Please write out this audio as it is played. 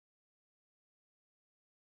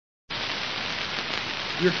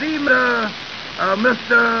You see, Mr.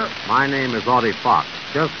 My name is Audie Fox.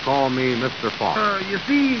 Just call me Mr. Fox. You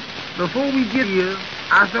see, before we get here,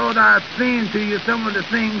 I thought I'd explain to you some of the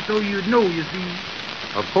things so you'd know, you see.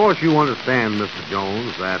 Of course you understand, Mr.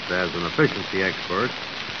 Jones, that as an efficiency expert,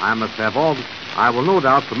 I must have all... I will no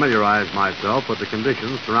doubt familiarize myself with the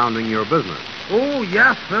conditions surrounding your business. Oh,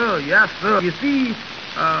 yes, sir. Yes, sir. You see,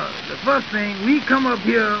 the first thing, we come up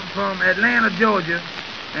here from Atlanta, Georgia,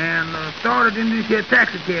 and started in this here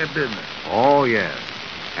taxi cab business. Oh, yes.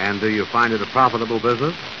 And do you find it a profitable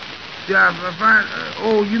business? Yeah,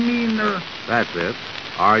 you mean... That's it.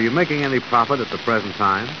 Are you making any profit at the present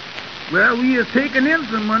time? Well, we are taking in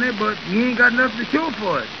some money, but we ain't got nothing to show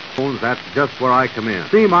for it. That's just where I come in.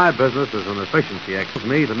 See, my business is an efficiency expert.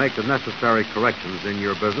 Me to make the necessary corrections in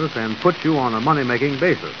your business and put you on a money-making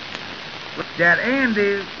basis. That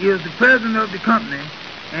Andy is the president of the company,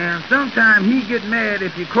 and sometimes he get mad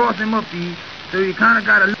if you cross him up, so you kind of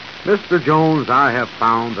got to... Mr. Jones, I have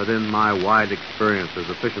found that in my wide experience as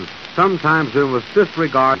efficiency, sometimes we must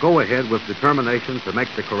disregard, go ahead with determination to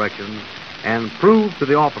make the corrections and prove to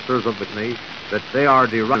the officers of the company that they are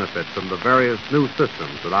deriving benefit from the various new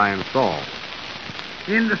systems that I install.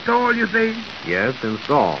 In the stall, you say? Yes,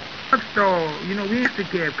 install. What stall? You know, we're the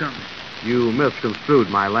cab company. You misconstrued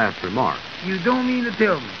my last remark. You don't mean to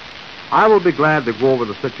tell me. I will be glad to go over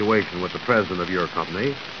the situation with the president of your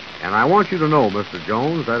company, and I want you to know, Mr.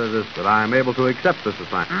 Jones, that I am able to accept this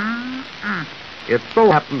assignment. It so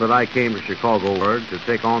happened that I came to Chicago to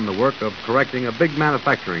take on the work of correcting a big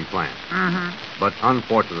manufacturing plant. But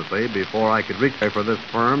unfortunately, before I could reach for this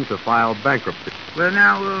firm to file bankruptcy. Well,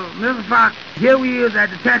 now, Mr. Fox, here we is at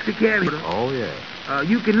the taxi cab. Oh, yes.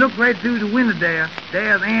 You can look right through the window there.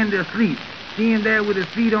 There's Andy asleep. See him there with his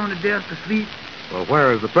feet on the desk asleep? Well,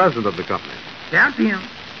 where is the president of the company? That's him.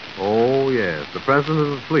 Oh, yes. The president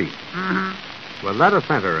is asleep. Well, let us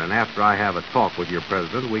enter, and after I have a talk with your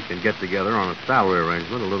president, we can get together on a salary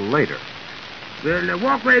arrangement a little later. Well,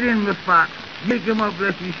 walk right in, Miss Fox. Shake him up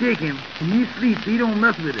lest you shake him. When he sleeps, he don't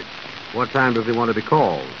mess with it. What time does he want to be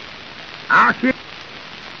called? I'll shake.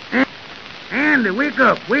 Andy, wake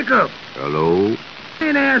up, wake up. Hello? He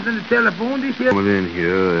ain't answering the telephone. This here... Come in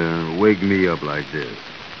here and wake me up like this.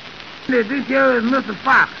 This here is Mr.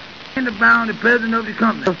 Fox, Andy Brown, the president of the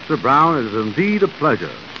company. Mr. Brown, it is indeed a pleasure.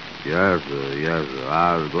 Yes, sir, yes, sir.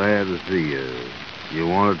 I was glad to see you. You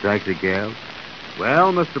want a taxi cab?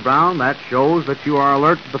 Well, Mr. Brown, that shows that you are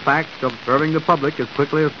alert to the fact of serving the public as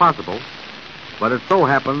quickly as possible. But it so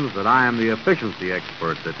happens that I am the efficiency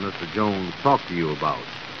expert that Mr. Jones talked to you about.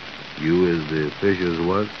 You is the official's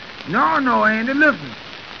what? No, Andy, listen.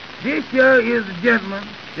 This here is the gentleman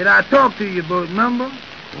that I talked to you about, remember?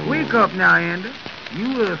 Oh. Wake up now, Andy.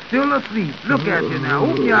 You are still asleep. Look at you now.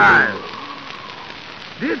 Open your eyes.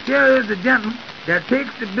 This here is the gentleman that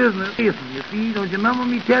takes the business. You see, don't you remember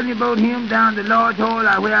me telling you about him down the large hall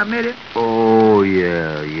where I met him? Oh,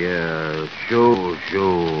 yeah. Sure.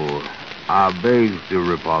 I beg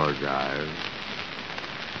to apologize.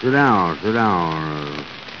 Sit down.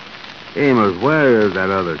 Amos, where is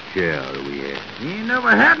that other chair that we had? You ain't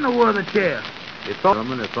never had no other chair. It's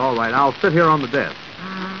all right. I'll sit here on the desk.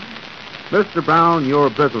 Mr. Brown,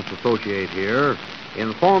 your business associate here,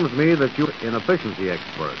 informs me that you're an efficiency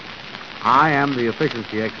expert. I am the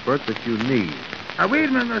efficiency expert that you need. Wait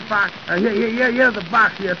a minute, Miss Fox. Here's a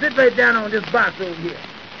box here. Sit right down on this box over here.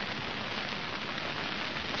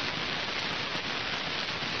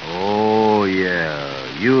 Oh,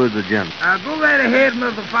 yeah. You are the gentleman. Go right ahead,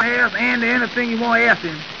 Mr. Fox. Ask Andy anything you want to ask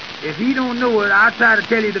him. If he don't know it, I'll try to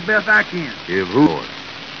tell you the best I can. If who?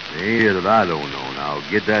 It ain't here that I don't know. Now,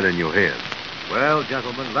 get that in your head. Well,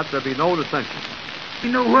 gentlemen, let there be no dissension.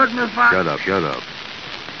 You know what, Miss Fox? Shut up.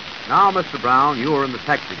 Now, Mr. Brown, you are in the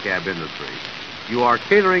taxi cab industry. You are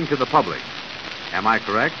catering to the public. Am I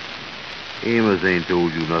correct? Amos ain't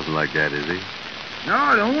told you nothing like that, is he?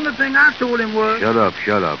 No, the only thing I told him was... Shut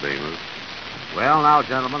up, Amos. Well, now,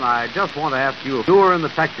 gentlemen, I just want to ask you if you are in the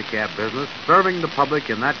taxi cab business, serving the public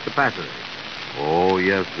in that capacity. Oh,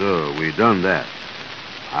 yes, sir. We done that.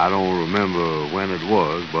 I don't remember when it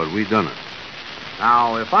was, but we done it.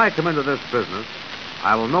 Now, if I come into this business,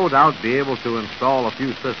 I will no doubt be able to install a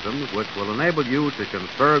few systems which will enable you to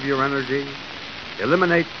conserve your energy,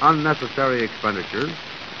 eliminate unnecessary expenditures,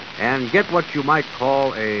 and get what you might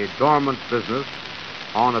call a dormant business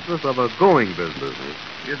on a business of a going business.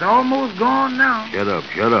 It's almost gone now. Shut up,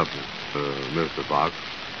 Mr. Fox.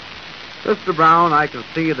 Mr. Brown, I can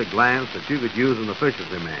see at a glance that you could use an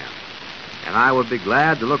efficiency man. And I would be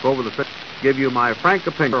glad to look over the give you my frank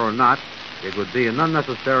opinion or not. It would be an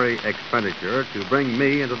unnecessary expenditure to bring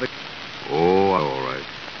me into the... Oh, all right.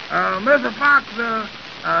 Mr. Fox,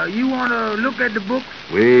 You want to look at the books?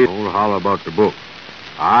 We don't holler about the book.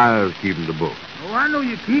 I was keeping the book. Oh, I know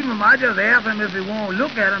you keep them. I just asked him if he won't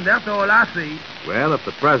look at them. That's all I say. Well, if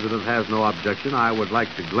the president has no objection, I would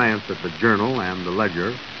like to glance at the journal and the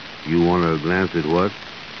ledger. You want to glance at what?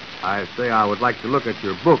 I say I would like to look at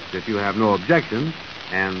your books, if you have no objection,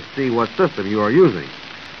 and see what system you are using.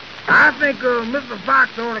 I think Mr.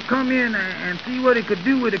 Fox ought to come in and see what he could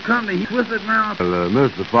do with the company. He twisted around. Well,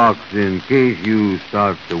 Mr. Fox, in case you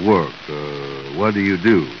start to work, what do you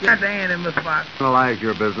do? That's Andy, Mr. Fox. Analyze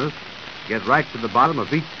your business. Get right to the bottom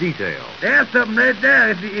of each detail. There's something right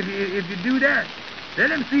there if you do that.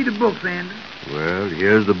 Let him see the books, Andy. Well,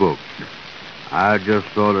 here's the book. I just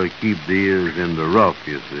sort of keep these in the rough,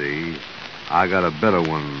 you see. I got a better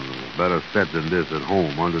one, better set than this at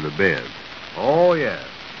home under the bed. Oh, yes.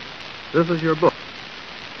 This is your book.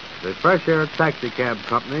 The Fresh Air Taxi Cab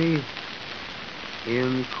Company,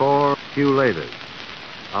 Incorporated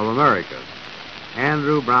of America.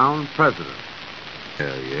 Andrew Brown, President.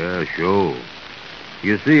 Yeah, sure.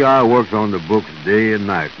 You see, I works on the books day and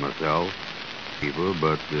night myself, people,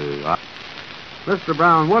 but Mr.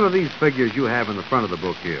 Brown, what are these figures you have in the front of the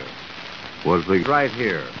book here? What's the... Right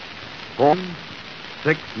here. 4,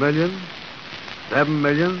 6 million, 7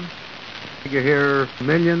 million. Figure here,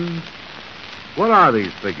 million. What are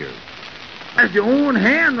these figures? That's your own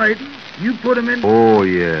handwriting. You put them in. Oh,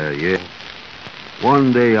 yeah.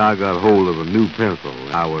 One day I got hold of a new pencil.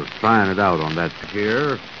 I was trying it out on that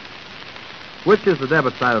Here. Which is the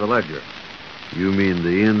debit side of the ledger? You mean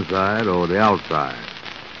the inside or the outside?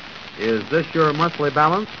 Is this your monthly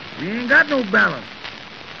balance? We ain't got no balance.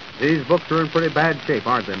 These books are in pretty bad shape,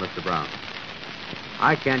 aren't they, Mr. Brown?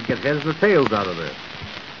 I can't get heads or tails out of this.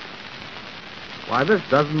 Why, this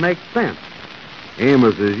doesn't make sense.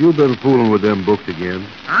 Amos, has you been fooling with them books again?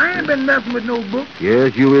 I ain't been messing with no books.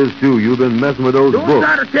 Yes, you is, too. You've been messing with those Don't books.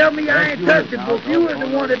 try to tell me I ain't touched the book. You was the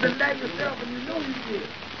one that been that yourself, and you know you did.